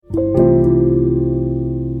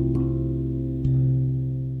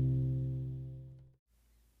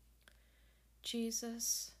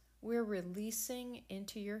Jesus, we're releasing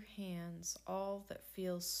into your hands all that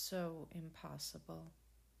feels so impossible.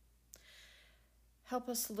 Help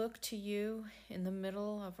us look to you in the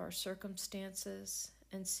middle of our circumstances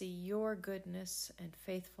and see your goodness and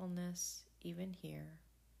faithfulness even here.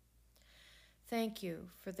 Thank you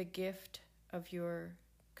for the gift of your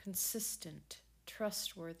consistent,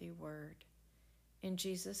 trustworthy word. In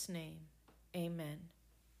Jesus' name, amen.